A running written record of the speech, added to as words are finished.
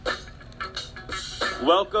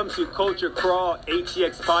Welcome to Culture Crawl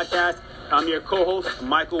HCX Podcast. I'm your co-host,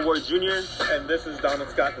 Michael Ward Jr. And this is Donald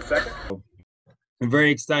Scott II. I'm very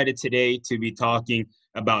excited today to be talking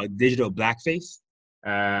about digital blackface.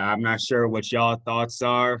 I'm not sure what y'all thoughts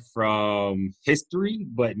are from history,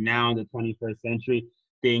 but now in the 21st century,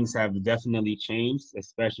 things have definitely changed,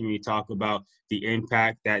 especially when we talk about the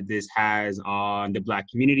impact that this has on the Black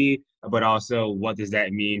community, but also what does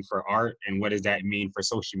that mean for art and what does that mean for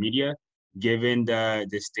social media, given the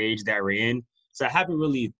stage that we're in. So I haven't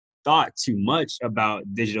really thought too much about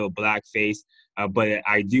digital blackface, but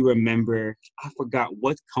I do remember, I forgot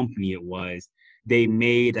what company it was. They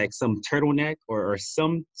made like some turtleneck or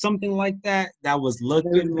something like that was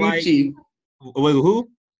looking like Gucci. Was who?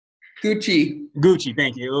 Gucci.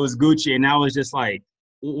 Thank you. It was Gucci, and I was just like,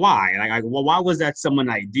 why? Well, why was that someone's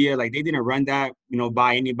idea? Like they didn't run that,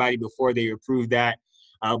 by anybody before they approved that.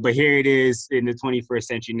 But here it is in the 21st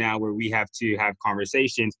century now, where we have to have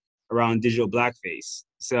conversations around digital blackface.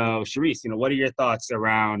 So, Sharice, what are your thoughts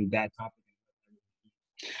around that topic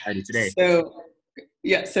today?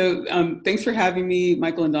 So thanks for having me,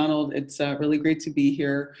 Michael and Donald. It's really great to be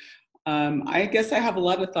here. I guess I have a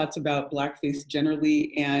lot of thoughts about blackface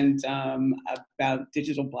generally and about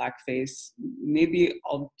digital blackface. Maybe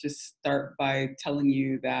I'll just start by telling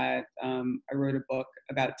you that I wrote a book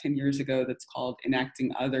about 10 years ago that's called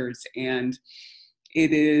Enacting Others, and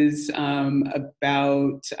it is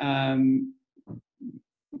about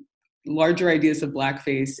larger ideas of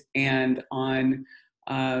blackface and on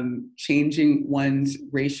changing one's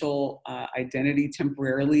racial identity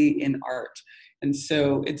temporarily in art. And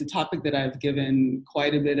so it's a topic that I've given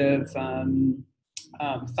quite a bit of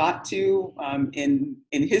thought to in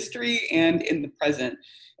history and in the present.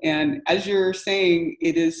 And as you're saying,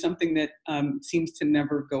 it is something that seems to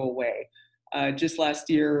never go away. Just last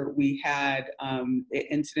year, we had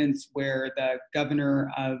incidents where the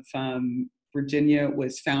governor of Virginia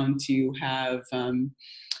was found to have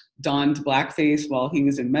donned blackface while he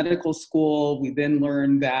was in medical school. We then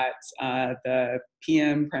learned that the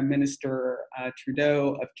Prime Minister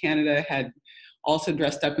Trudeau of Canada had also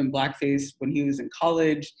dressed up in blackface when he was in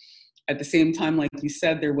college. At the same time, like you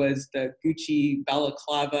said, there was the Gucci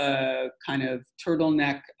balaclava kind of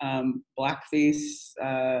turtleneck blackface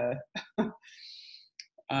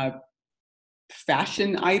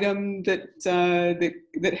fashion item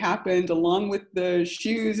that happened, along with the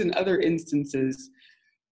shoes and other instances.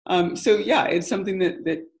 It's something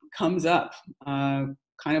that comes up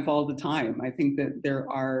kind of all the time. I think that there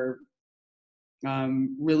are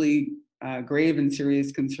really grave and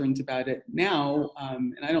serious concerns about it now,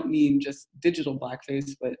 and I don't mean just digital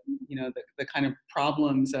blackface, but the kind of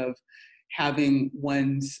problems of having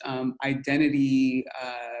one's identity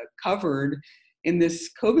covered in this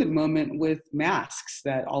COVID moment with masks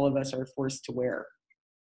that all of us are forced to wear.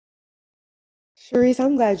 Sharice,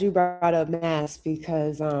 I'm glad you brought up masks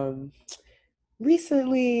because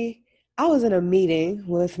recently I was in a meeting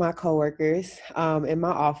with my coworkers in my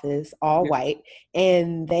office, all white,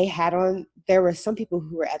 and there were some people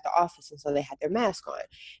who were at the office, and so they had their mask on.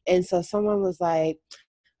 And so someone was like,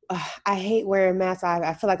 I hate wearing masks.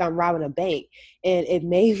 I feel like I'm robbing a bank. And it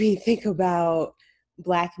made me think about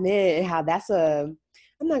Black men and how that's I'm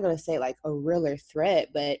not going to say like a realer threat,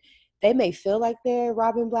 but they may feel like they're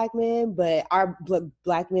robbing Black men, but our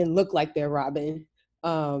Black men look like they're robbing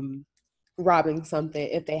something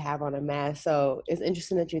if they have on a mask. So it's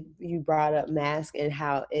interesting that you brought up mask and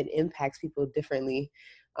how it impacts people differently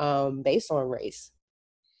based on race.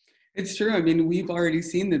 It's true. I mean, we've already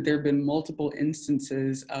seen that there have been multiple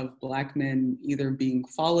instances of Black men either being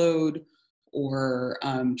followed or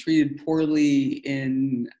treated poorly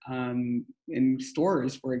in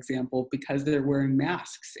stores, for example, because they're wearing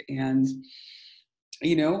masks. And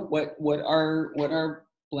what are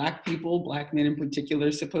Black people, Black men in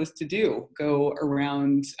particular, supposed to do? Go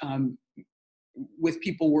around with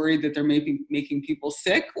people worried that they're making people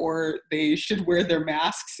sick, or they should wear their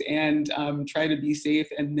masks and try to be safe,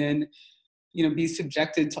 and then be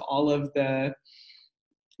subjected to all of the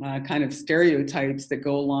kind of stereotypes that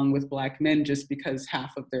go along with Black men just because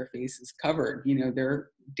half of their face is covered. They're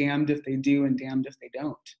damned if they do and damned if they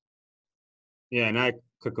don't. Yeah, and I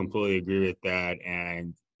could completely agree with that.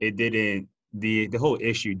 And it didn't, the whole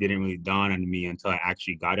issue didn't really dawn on me until I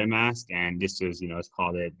actually got a mask. And this was, let's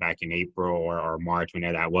call it back in April or March,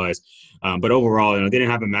 whenever that was. But overall, I didn't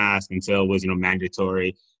have a mask until it was,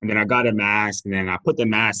 mandatory. And then I got a mask, and then I put the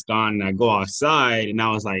mask on and I go outside, and I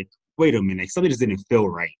was like, wait a minute, something just didn't feel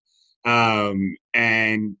right.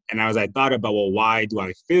 And as I thought about, well, why do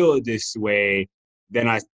I feel this way? Then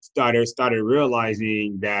I started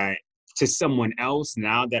realizing that to someone else,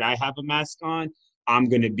 now that I have a mask on, I'm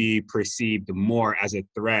going to be perceived more as a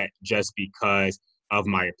threat just because of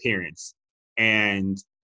my appearance. And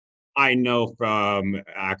I know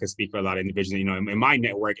I could speak for a lot of individuals, in my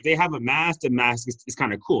network, if they have a mask, the mask is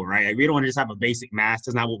kind of cool, right? Like, we don't want to just have a basic mask.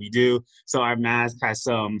 That's not what we do. So our mask has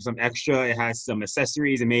some extra, it has some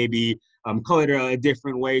accessories and maybe colored a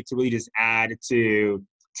different way to really just add to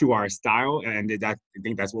our style. And I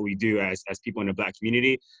think that's what we do as people in the Black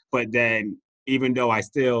community. But then even though I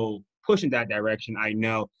still push in that direction, I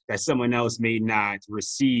know that someone else may not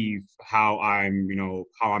receive how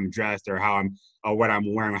I'm dressed or what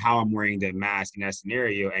I'm wearing, how I'm wearing the mask in that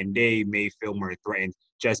scenario, and they may feel more threatened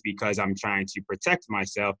just because I'm trying to protect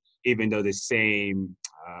myself, even though the same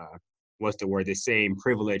the same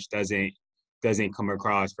privilege doesn't come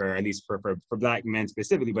across for, at least for Black men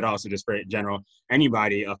specifically, but also just for general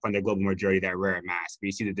anybody from the global majority that wear a mask.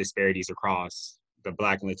 We see the disparities across the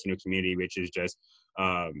Black and Latino community, which is just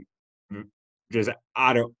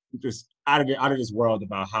out of this world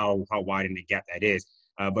about how wide in the gap that is.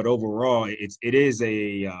 But overall, it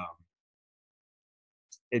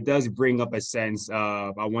does bring up a sense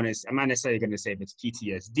of, I'm not necessarily going to say if it's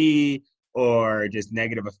PTSD or just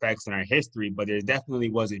negative effects in our history, but there definitely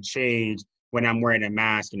was a change when I'm wearing a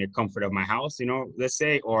mask in the comfort of my house, let's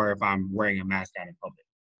say, or if I'm wearing a mask out in public.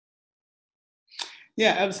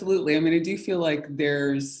 Yeah, absolutely. I mean, I do feel like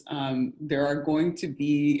there are going to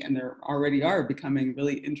be, and there already are becoming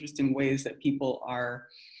really interesting ways that people are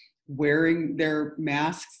wearing their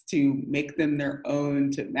masks to make them their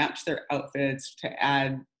own, to match their outfits, to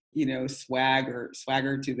add, swagger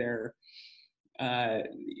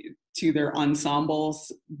to their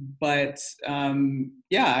ensembles. But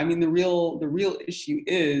yeah, I mean, the real issue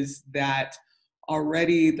is that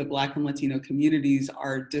already the Black and Latino communities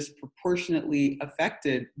are disproportionately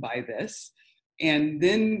affected by this. And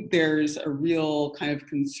then there's a real kind of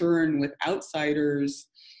concern with outsiders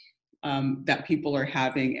that people are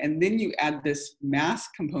having. And then you add this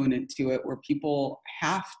mask component to it where people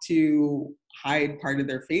have to hide part of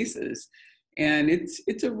their faces. And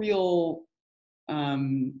it's a real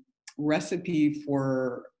recipe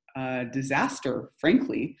for disaster,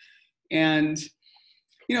 frankly. And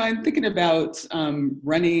I'm thinking about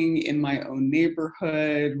running in my own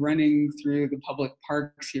neighborhood, running through the public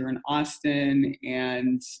parks here in Austin,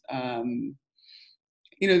 and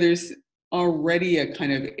there's already a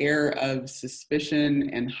kind of air of suspicion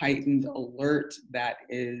and heightened alert that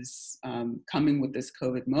is coming with this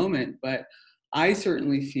COVID moment. But I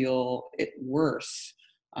certainly feel it worse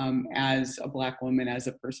as a Black woman, as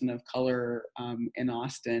a person of color in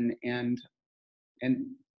Austin, and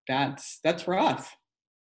that's rough.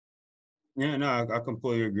 Yeah, no, I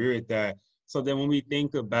completely agree with that. So then when we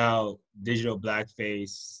think about digital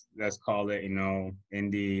blackface, let's call it, in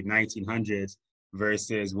the 1900s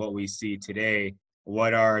versus what we see today,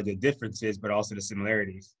 what are the differences, but also the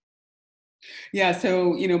similarities? Yeah,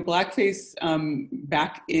 so, blackface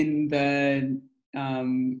back in the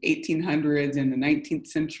 1800s and the 19th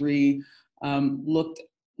century looked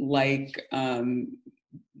like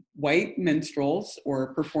white minstrels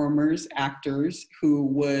or performers, actors who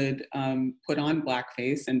would put on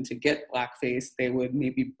blackface, and to get blackface, they would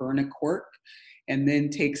maybe burn a cork and then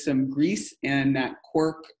take some grease and that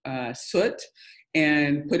cork soot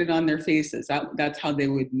and put it on their faces. That's how they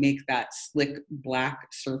would make that slick black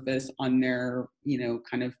surface on their,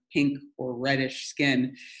 kind of pink or reddish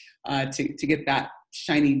skin to get that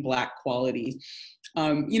shiny black quality.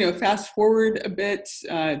 Fast forward a bit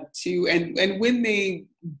and when they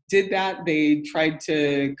did that, they tried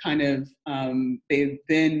to kind of, they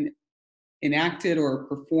then enacted or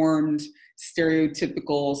performed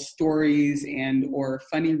stereotypical stories and or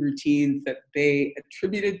funny routines that they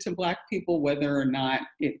attributed to Black people, whether or not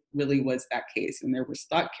it really was that case. And there were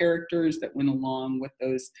stock characters that went along with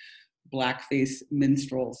those blackface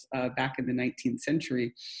minstrels back in the 19th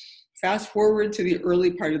century. Fast forward to the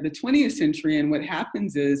early part of the 20th century, and what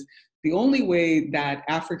happens is the only way that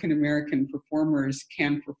African-American performers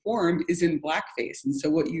can perform is in blackface. And so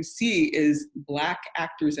what you see is Black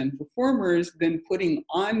actors and performers then putting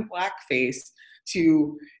on blackface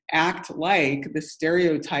to act like the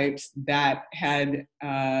stereotypes that had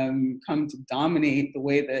come to dominate the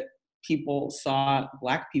way that people saw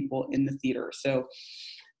Black people in the theater. So,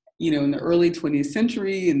 in the early 20th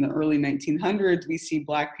century, in the early 1900s, we see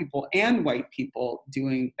Black people and white people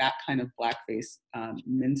doing that kind of blackface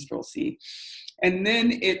minstrelsy. And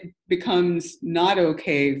then it becomes not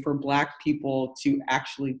okay for Black people to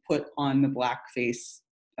actually put on the blackface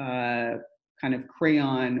kind of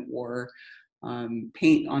crayon or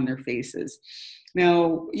paint on their faces.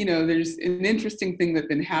 Now, there's an interesting thing that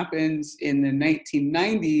then happens in the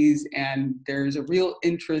 1990s, and there's a real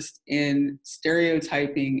interest in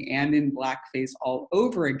stereotyping and in blackface all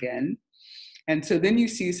over again. And so then you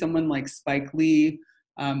see someone like Spike Lee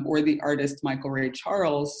or the artist Michael Ray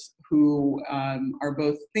Charles, who are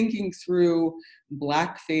both thinking through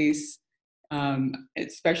blackface,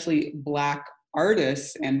 especially Black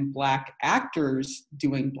artists and Black actors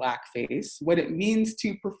doing blackface, what it means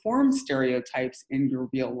to perform stereotypes in your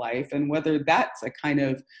real life, and whether that's a kind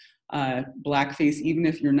of blackface, even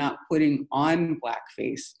if you're not putting on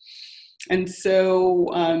blackface. And so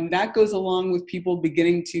that goes along with people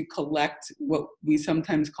beginning to collect what we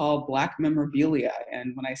sometimes call Black memorabilia.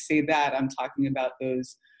 And when I say that, I'm talking about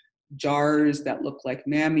those jars that look like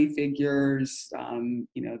mammy figures.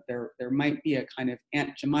 There might be a kind of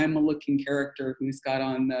Aunt Jemima looking character who's got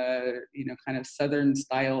on the, kind of Southern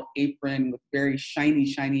style apron with very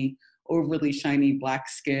shiny, overly shiny black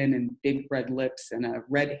skin and big red lips and a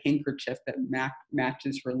red handkerchief that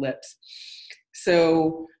matches her lips.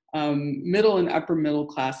 So middle and upper middle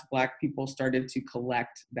class Black people started to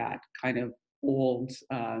collect that kind of old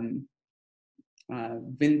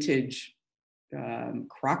vintage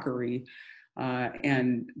crockery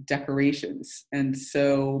and decorations. And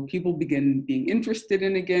so people begin being interested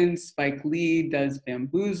in again. Spike Lee does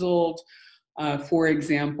Bamboozled, for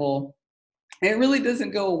example. And it really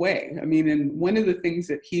doesn't go away. I mean, and one of the things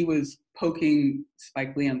that he was poking,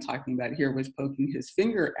 Spike Lee I'm talking about here, was poking his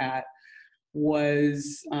finger at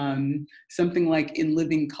was something like In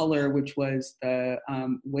Living Color, which was the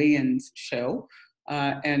Wayans show,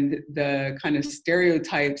 and the kind of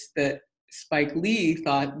stereotypes that Spike Lee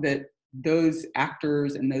thought that those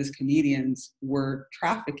actors and those comedians were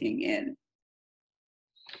trafficking in.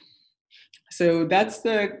 So that's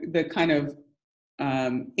the kind of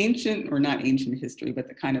ancient, or not ancient history, but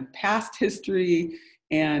the kind of past history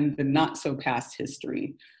and the not so past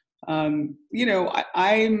history. I'm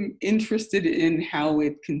interested in how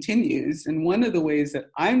it continues. And one of the ways that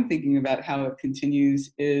I'm thinking about how it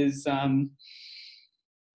continues is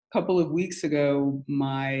couple of weeks ago,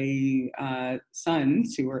 my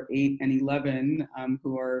sons, who are 8 and 11,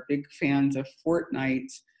 who are big fans of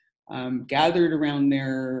Fortnite, gathered around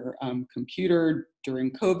their computer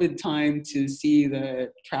during COVID time to see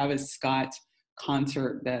the Travis Scott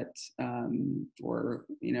concert that,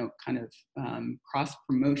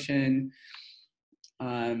 cross-promotion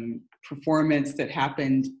performance that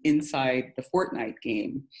happened inside the Fortnite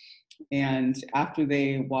game. And after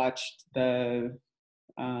they watched the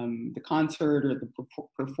concert or the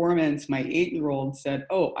performance, my 8-year-old said,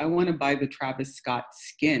 "Oh, I want to buy the Travis Scott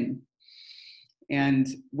skin." And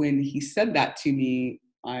when he said that to me,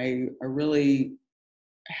 I really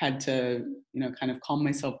had to, kind of calm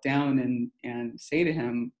myself down and say to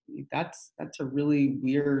him, that's a really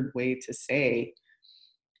weird way to say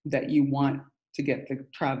that you want to get the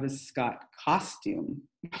Travis Scott costume.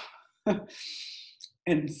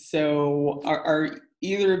 And so are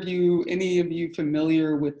either of you, any of you,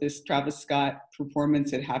 familiar with this Travis Scott performance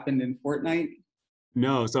that happened in Fortnite?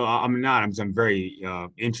 No, so I'm not. I'm very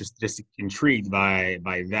interested, just intrigued by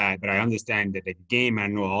that. But I understand that the game, I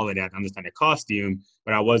know all of that. I understand the costume,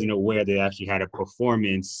 but I wasn't aware they actually had a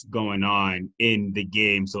performance going on in the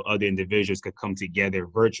game, so other individuals could come together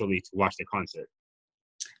virtually to watch the concert.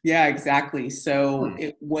 Yeah, exactly. So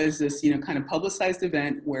it was this, kind of publicized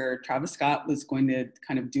event where Travis Scott was going to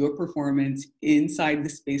kind of do a performance inside the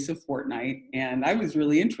space of Fortnite. And I was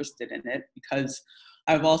really interested in it because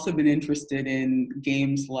I've also been interested in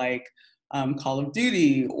games like Call of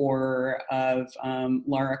Duty or of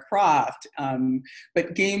Lara Croft,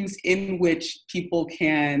 but games in which people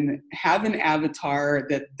can have an avatar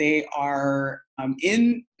that they are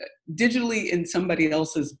digitally in somebody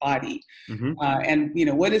else's body. Mm-hmm. And,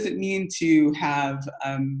 what does it mean to have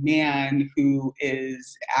a man who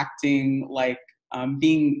is acting like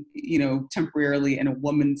being, temporarily in a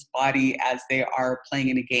woman's body as they are playing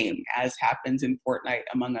in a game, as happens in Fortnite,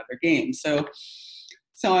 among other games. So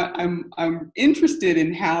I'm interested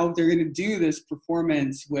in how they're going to do this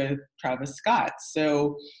performance with Travis Scott.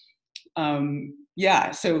 So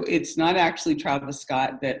so it's not actually Travis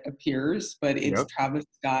Scott that appears, but it's Travis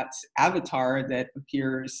Scott's avatar that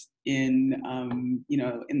appears in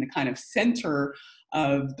in the kind of center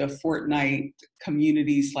of the Fortnite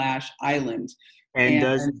community / island.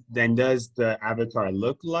 And does the avatar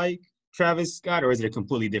look like Travis Scott, or is it a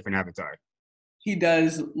completely different avatar? He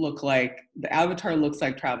does look like, the avatar looks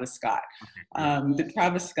like Travis Scott. The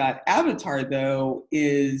Travis Scott avatar, though,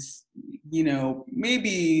 is,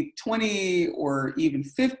 maybe 20 or even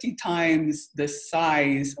 50 times the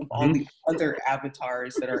size of all the other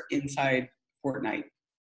avatars that are inside Fortnite.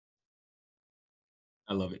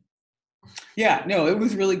 I love it. Yeah, no, it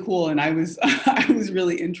was really cool, and I was I was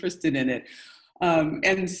really interested in it.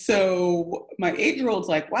 And so my 8-year-old's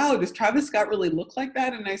like, wow, does Travis Scott really look like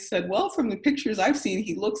that? And I said, well, from the pictures I've seen,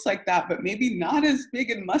 he looks like that, but maybe not as big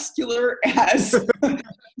and muscular as,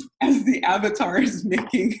 as the avatar is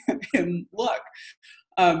making him look.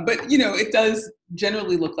 But, it does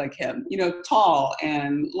generally look like him, tall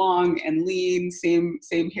and long and lean, same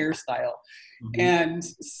hairstyle. And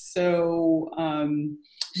so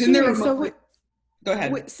then there were... Go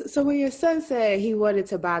ahead. So when your son said he wanted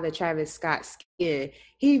to buy the Travis Scott skin,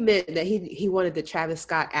 he meant that he wanted the Travis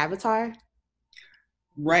Scott avatar?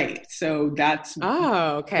 Right. So that's...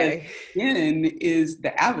 Oh, okay. The skin is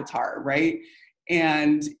the avatar, right?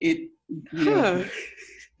 And it...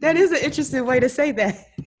 That is an interesting way to say that.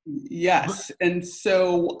 Yes. And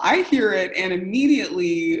so I hear it and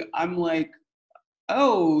immediately I'm like,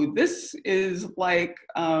 oh, this is like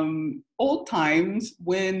old times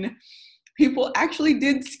when people actually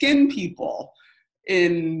did skin people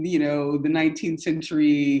in, the 19th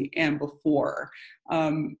century and before.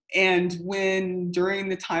 And when during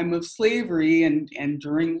the time of slavery and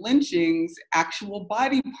during lynchings, actual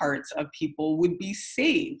body parts of people would be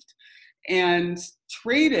saved and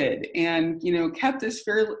traded and, kept as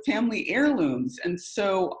family heirlooms. And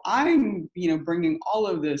so I'm, bringing all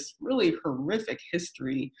of this really horrific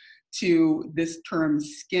history to this term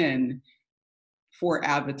skin for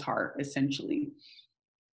avatar, essentially.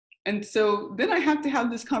 And so then I have to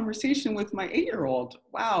have this conversation with my 8-year-old.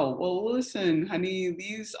 Wow, well, listen, honey,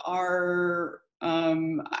 these are, I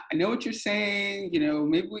know what you're saying,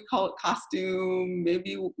 maybe we call it costume,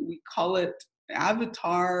 maybe we call it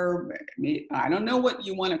avatar, I don't know what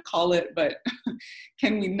you want to call it, but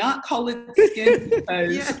can we not call it skin?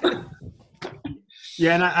 Because...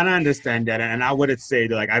 Yeah, and I understand that. And I would say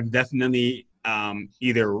that, like, I've definitely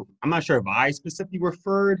either, I'm not sure if I specifically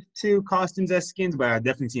referred to costumes as skins, but I've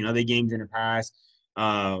definitely seen other games in the past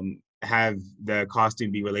have the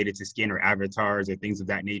costume be related to skin or avatars or things of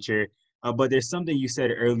that nature. But there's something you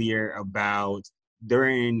said earlier about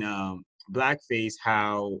during blackface,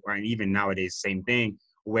 and even nowadays, same thing,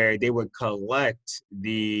 where they would collect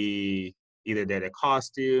either the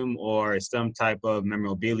costume or some type of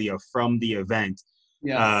memorabilia from the event.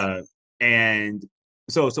 Yes. And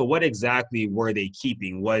so what exactly were they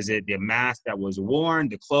keeping? Was it the mask that was worn,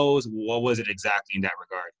 the clothes? What was it exactly in that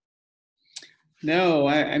regard? No,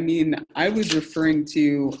 I mean, I was referring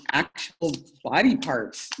to actual body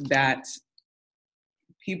parts that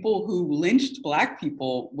people who lynched Black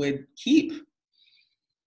people would keep.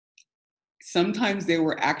 Sometimes they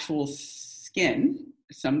were actual skin.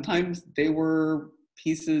 Sometimes they were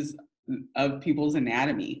pieces of people's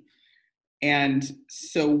anatomy. And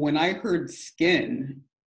so when I heard skin,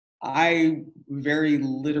 I very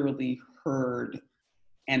literally heard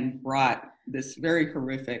and brought this very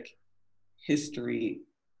horrific history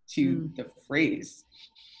to the phrase.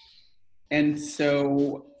 And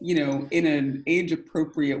so, in an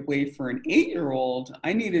age-appropriate way for an 8-year-old,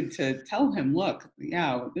 I needed to tell him, look,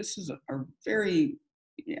 yeah, this is a very,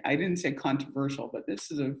 I didn't say controversial, but this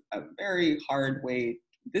is a very hard way.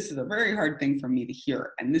 This is a very hard thing for me to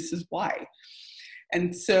hear, and this is why.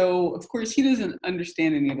 And so, of course, he doesn't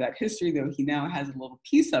understand any of that history, though he now has a little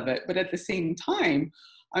piece of it. But at the same time,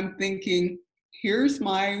 I'm thinking, here's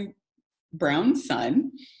my brown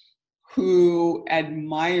son who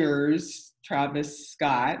admires Travis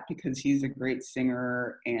Scott because he's a great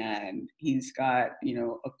singer and he's got,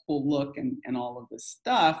 a cool look and all of this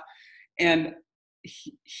stuff. And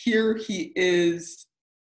here he is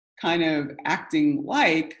kind of acting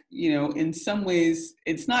like, in some ways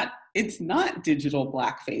it's not digital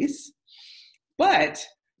blackface, but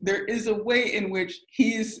there is a way in which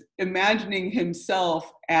he's imagining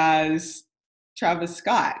himself as Travis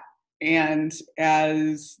Scott and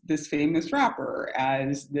as this famous rapper,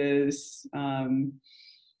 as this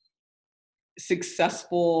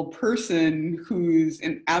successful person who's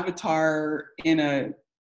an avatar in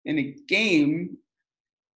a game,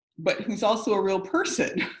 but who's also a real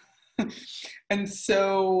person. And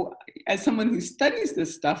so as someone who studies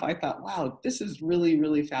this stuff, I thought, wow, this is really,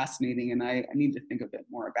 really fascinating. And I need to think a bit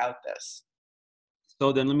more about this.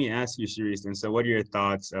 So then let me ask you, Sharice, and so what are your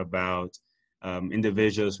thoughts about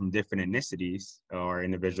individuals from different ethnicities or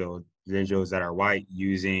individuals that are white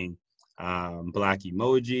using Black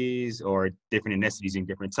emojis or different ethnicities using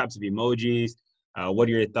different types of emojis What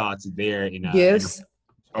are your thoughts there Gifts.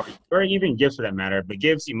 or even gifts for that matter, but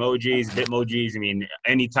gifts, emojis, bitmojis, I mean,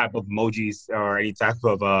 any type of emojis or any type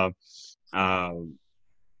of,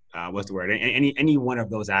 what's the word? Any one of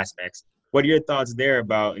those aspects. What are your thoughts there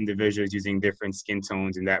about individuals using different skin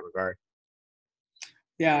tones in that regard?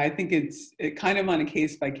 Yeah, I think it kind of on a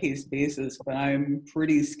case by case basis, but I'm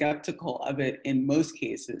pretty skeptical of it in most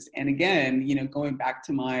cases. And again, going back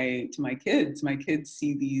to my kids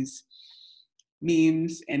see these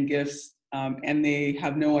memes and gifs, and they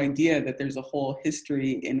have no idea that there's a whole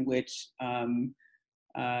history in which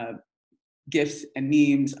uh, gifs and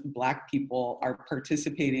memes, Black people are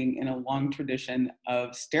participating in a long tradition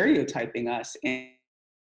of stereotyping us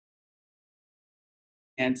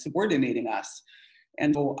and subordinating us.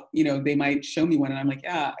 And so, they might show me one and I'm like,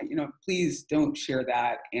 yeah, please don't share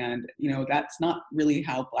that. And, that's not really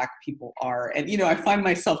how Black people are. And, I find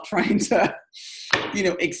myself trying to,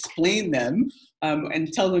 explain them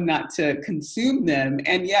and tell them not to consume them.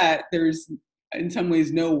 And yet there's in some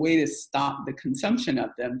ways no way to stop the consumption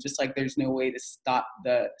of them, just like there's no way to stop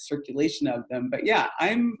the circulation of them. But yeah,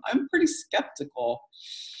 I'm pretty skeptical.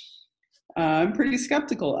 I'm pretty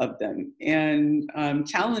skeptical of them and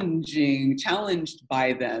challenged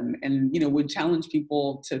by them, and would challenge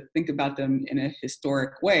people to think about them in a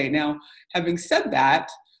historic way. Now, having said that,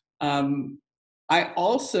 I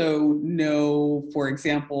also know, for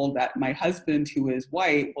example, that my husband, who is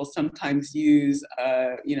white, will sometimes use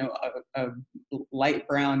a light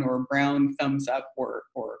brown or brown thumbs up or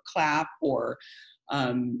clap or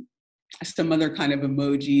some other kind of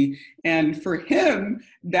emoji. And for him,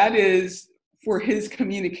 that is for his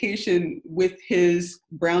communication with his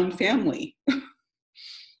brown family.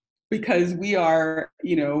 Because we are,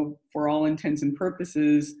 for all intents and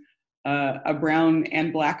purposes, a brown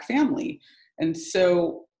and Black family. And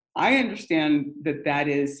so I understand that that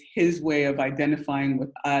is his way of identifying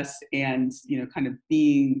with us and, kind of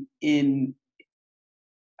being in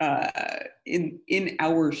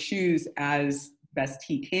our shoes as best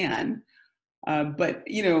he can. But,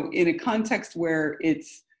 in a context where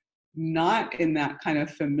it's not in that kind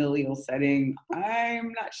of familial setting,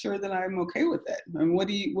 I'm not sure that I'm okay with it. I mean, what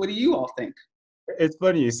do you all think? It's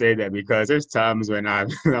funny you say that because there's times when I'm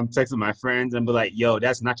texting my friends and be like, yo,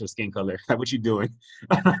 that's not your skin color. Like, what you doing?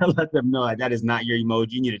 I let them know that is not your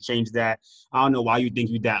emoji. You need to change that. I don't know why you think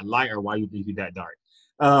you're that light or why you think you're that dark.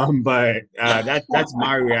 But that's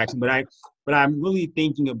my reaction. But I'm really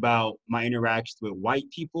thinking about my interactions with white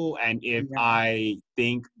people, and if I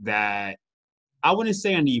think that I wouldn't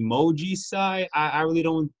say on the emoji side, I really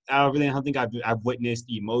don't think I've witnessed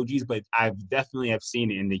emojis, but I've definitely have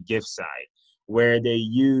seen it in the gift side where they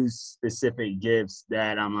use specific gifts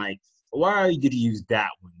that I'm like, why did you use that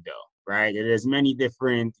one though? Right? There's many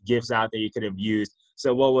different gifts out there you could have used.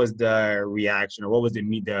 So what was the reaction or what was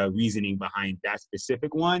the reasoning behind that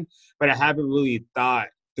specific one? But I haven't really thought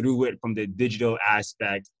through it from the digital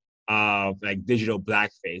aspect of like digital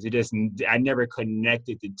blackface. I never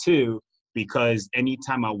connected the two because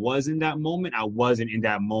anytime I was in that moment, I wasn't in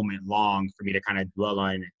that moment long for me to kind of dwell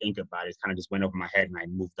on it and think about it. It kind of just went over my head and I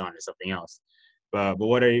moved on to something else. But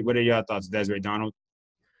what are your thoughts, Desiree Donald?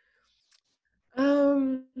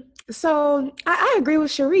 So I agree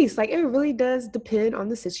with Sharice. Like, it really does depend on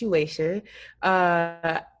the situation.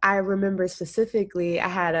 I remember specifically, I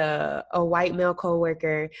had a white male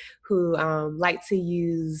coworker who liked to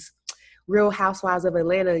use Real Housewives of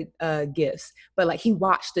Atlanta gifts, but like he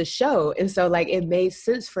watched the show, and so like it made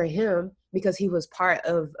sense for him because he was part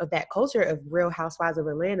of that culture of Real Housewives of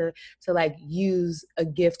Atlanta to like use a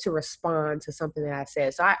gift to respond to something that I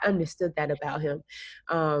said. So I understood that about him.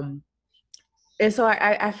 And so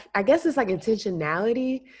I guess it's like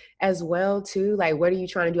intentionality as well too. Like, what are you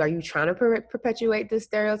trying to do? Are you trying to perpetuate this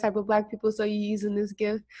stereotype of Black people? So you're using this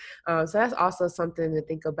gift. So that's also something to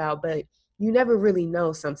think about. But you never really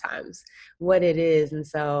know sometimes what it is, and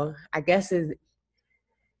so I guess it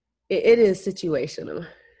is situational.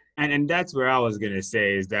 And that's where I was gonna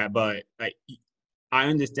say is that, but like I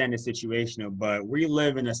understand the situational, but we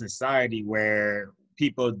live in a society where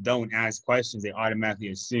people don't ask questions; they automatically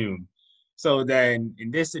assume. So then, in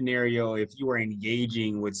this scenario, if you were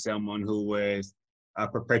engaging with someone who was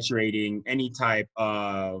perpetuating any type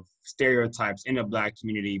of stereotypes in the Black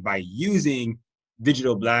community by using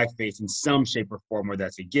digital blackface in some shape or form, whether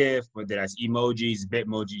that's a GIF, whether that's emojis,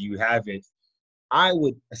 Bitmoji, you have it. I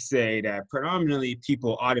would say that predominantly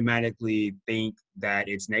people automatically think that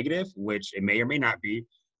it's negative, which it may or may not be.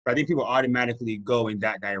 But I think people automatically go in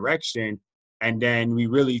that direction. And then we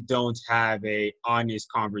really don't have a honest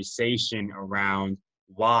conversation around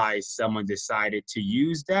why someone decided to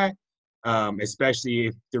use that. especially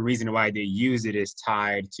if the reason why they use it is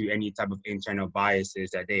tied to any type of internal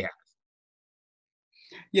biases that they have.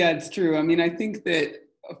 Yeah, it's true. I mean, I think that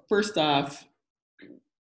first off,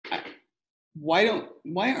 why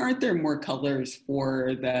aren't there more colors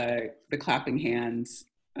for the clapping hands,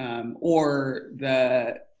 or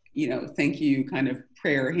the, thank you kind of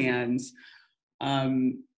prayer hands,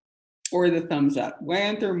 or the thumbs up? Why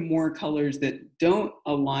aren't there more colors that don't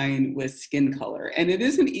align with skin color? And it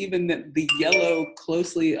isn't even that the yellow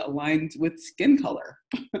closely aligns with skin color,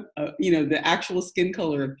 the actual skin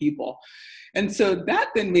color of people. And so that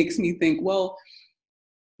then makes me think, well,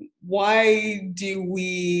 why do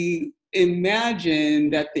we imagine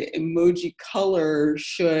that the emoji color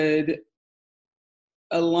should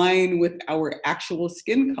align with our actual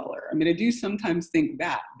skin color? I mean, I do sometimes think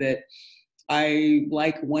that I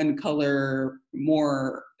like one color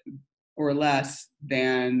more or less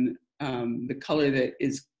than the color that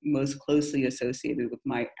is most closely associated with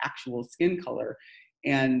my actual skin color.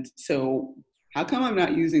 And so how come I'm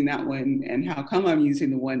not using that one? And how come I'm using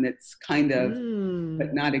the one that's kind of,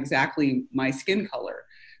 but not exactly my skin color?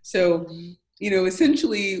 So,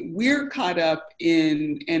 essentially we're caught up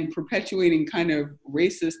in and perpetuating kind of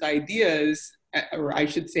racist ideas, or I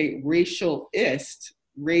should say racialist,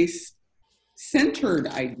 race-centered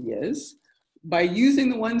ideas, by using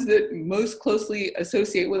the ones that most closely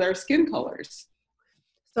associate with our skin colors.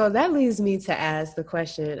 So that leads me to ask the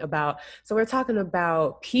question about, so we're talking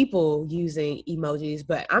about people using emojis,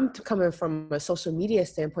 but I'm coming from a social media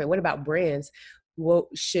standpoint. What about brands? What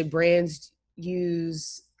should brands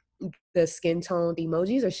use the skin toned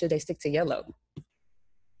emojis, or should they stick to yellow?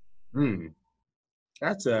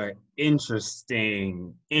 That's a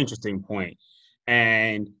interesting point.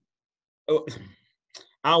 And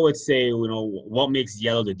I would say, what makes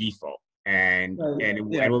yellow the default? And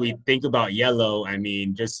when we think about yellow, I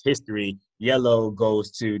mean, just history, yellow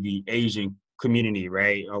goes to the Asian community,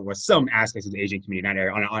 right? Or some aspects of the Asian community, not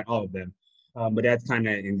on all of them. But that's kind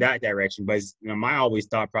of in that direction. But my always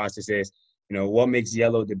thought process is, what makes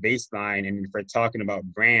yellow the baseline? And if we're talking about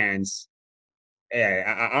brands,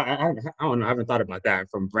 I don't know. I haven't thought about that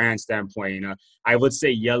from brand standpoint. I would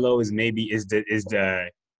say yellow is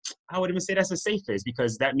the I would even say that's the safest,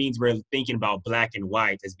 because that means we're thinking about black and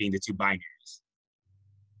white as being the two binaries.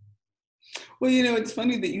 Well, it's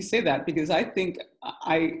funny that you say that, because I think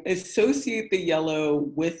I associate the yellow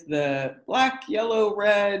with the black, yellow,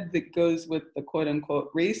 red that goes with the quote unquote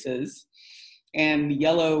races. And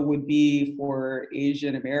yellow would be for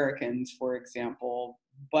Asian Americans, for example.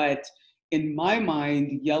 But in my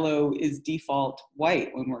mind, yellow is default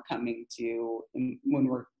white when we're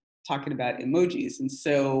talking about emojis. And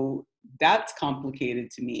so that's complicated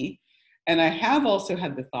to me. And I have also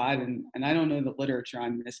had the thought, and I don't know the literature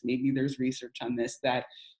on this, maybe there's research on this, that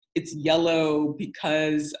it's yellow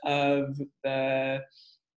because of the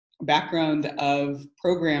background of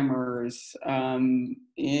programmers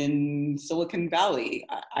in Silicon Valley.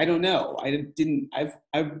 I don't know.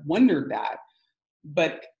 I've wondered that.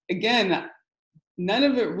 But again, none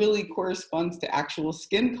of it really corresponds to actual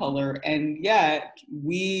skin color, and yet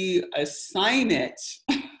we assign it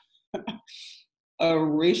a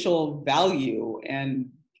racial value, and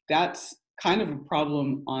that's kind of a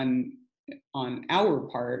problem on our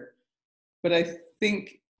part. But I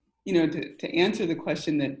think, to answer the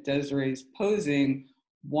question that Desiree is posing,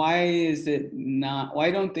 why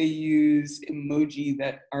don't they use emoji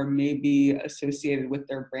that are maybe associated with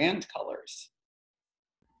their brand colors?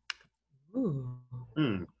 Ooh.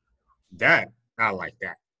 That I like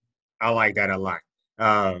that. I like that a lot.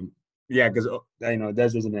 Yeah, because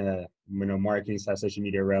Des in a marketing / social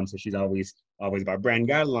media realm, so she's always about brand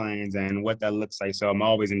guidelines and what that looks like. So I'm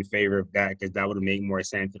always in favor of that, because that would make more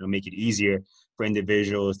sense. It'll make it easier for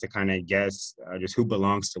individuals to kind of guess just who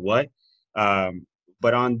belongs to what.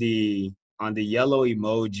 But on the yellow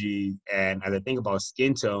emoji, and as I think about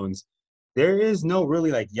skin tones, there is no really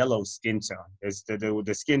like yellow skin tone. It's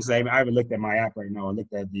the skin tone. I haven't looked at my app right now. I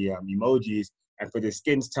looked at the emojis, and for the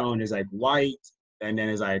skin tone is like white, and then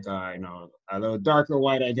it's like a little darker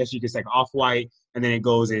white. I guess you could say like off-white, and then it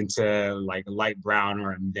goes into like light brown,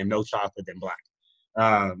 or then milk chocolate, then black.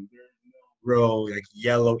 There's no real like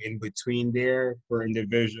yellow in between there for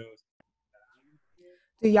individuals.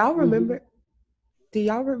 Do y'all remember?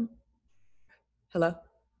 Hello?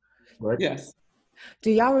 What? Yes.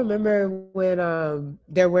 Do y'all remember when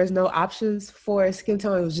there was no options for skin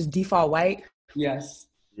tone? It was just default white. Yes.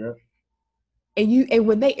 Yep. And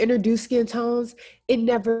when they introduced skin tones, I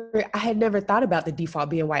had never thought about the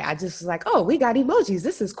default being white. I just was like, oh, we got emojis.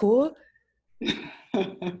 This is cool.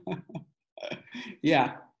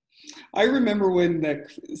 Yeah. I remember when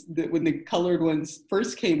the colored ones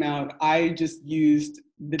first came out, I just used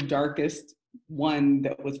the darkest one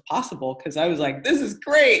that was possible because I was like, this is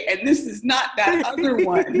great, and this is not that other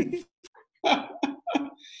one.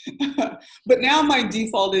 But now my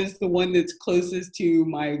default is the one that's closest to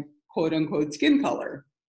my quote unquote skin color.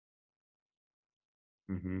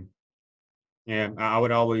 Mm-hmm. Yeah, I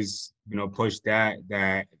would always, push that.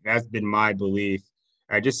 That's been my belief.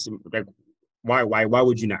 I just like, why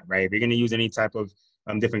would you not, right? If you're gonna use any type of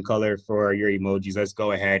different color for your emojis, let's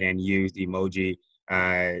go ahead and use the emoji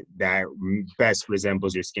that best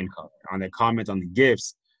resembles your skin color. On the comments on the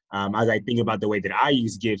GIFs, as I think about the way that I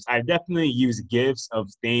use GIFs, I definitely use GIFs of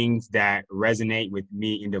things that resonate with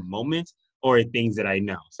me in the moment or things that I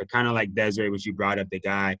know. So kind of like Desiree, which you brought up, the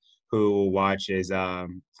guy who watches, I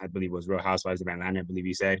believe it was Real Housewives of Atlanta, I believe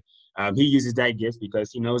he said. He uses that GIF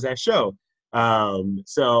because he knows that show.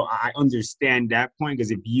 So I understand that point,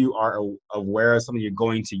 because if you are aware of something, you're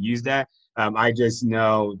going to use that. I just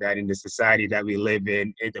know that in the society that we live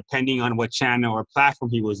in, depending on what channel or platform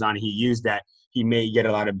he was on, he used that, he may get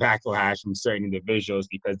a lot of backlash from certain individuals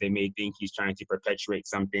because they may think he's trying to perpetuate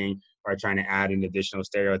something or trying to add an additional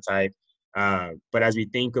stereotype. But as we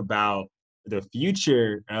think about the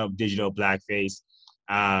future of digital blackface,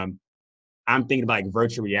 I'm thinking about like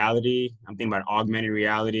virtual reality. I'm thinking about augmented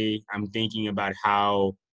reality. I'm thinking about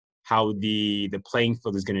how the playing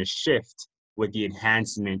field is going to shift with the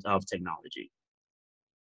enhancement of technology.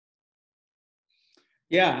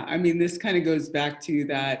 Yeah, I mean, this kind of goes back to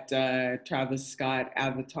that Travis Scott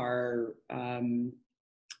avatar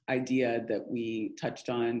idea that we touched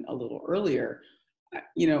on a little earlier.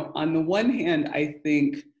 On the one hand, I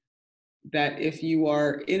think that if you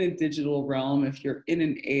are in a digital realm, if you're in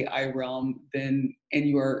an AI realm, then, and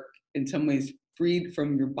you are in some ways freed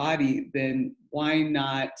from your body, then why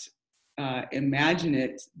not imagine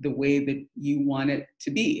it the way that you want it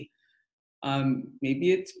to be?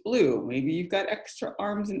 Maybe it's blue. Maybe you've got extra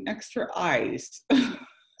arms and extra eyes.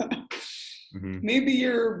 Mm-hmm. Maybe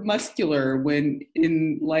you're muscular when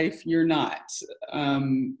in life you're not.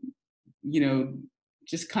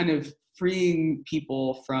 Just kind of freeing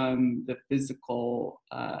people from the physical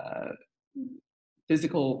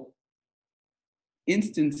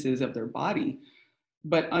instances of their body.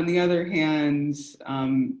 But on the other hand,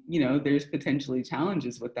 there's potentially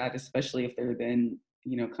challenges with that, especially if they're then,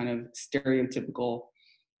 kind of stereotypical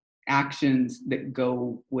actions that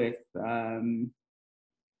go with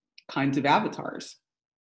kinds of avatars.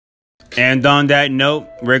 And on that note,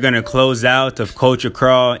 we're going to close out of Culture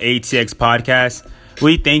Crawl ATX podcast.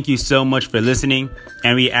 We thank you so much for listening,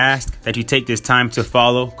 and we ask that you take this time to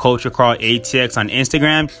follow Culture Crawl ATX on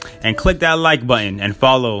Instagram and click that like button and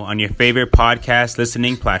follow on your favorite podcast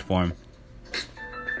listening platform.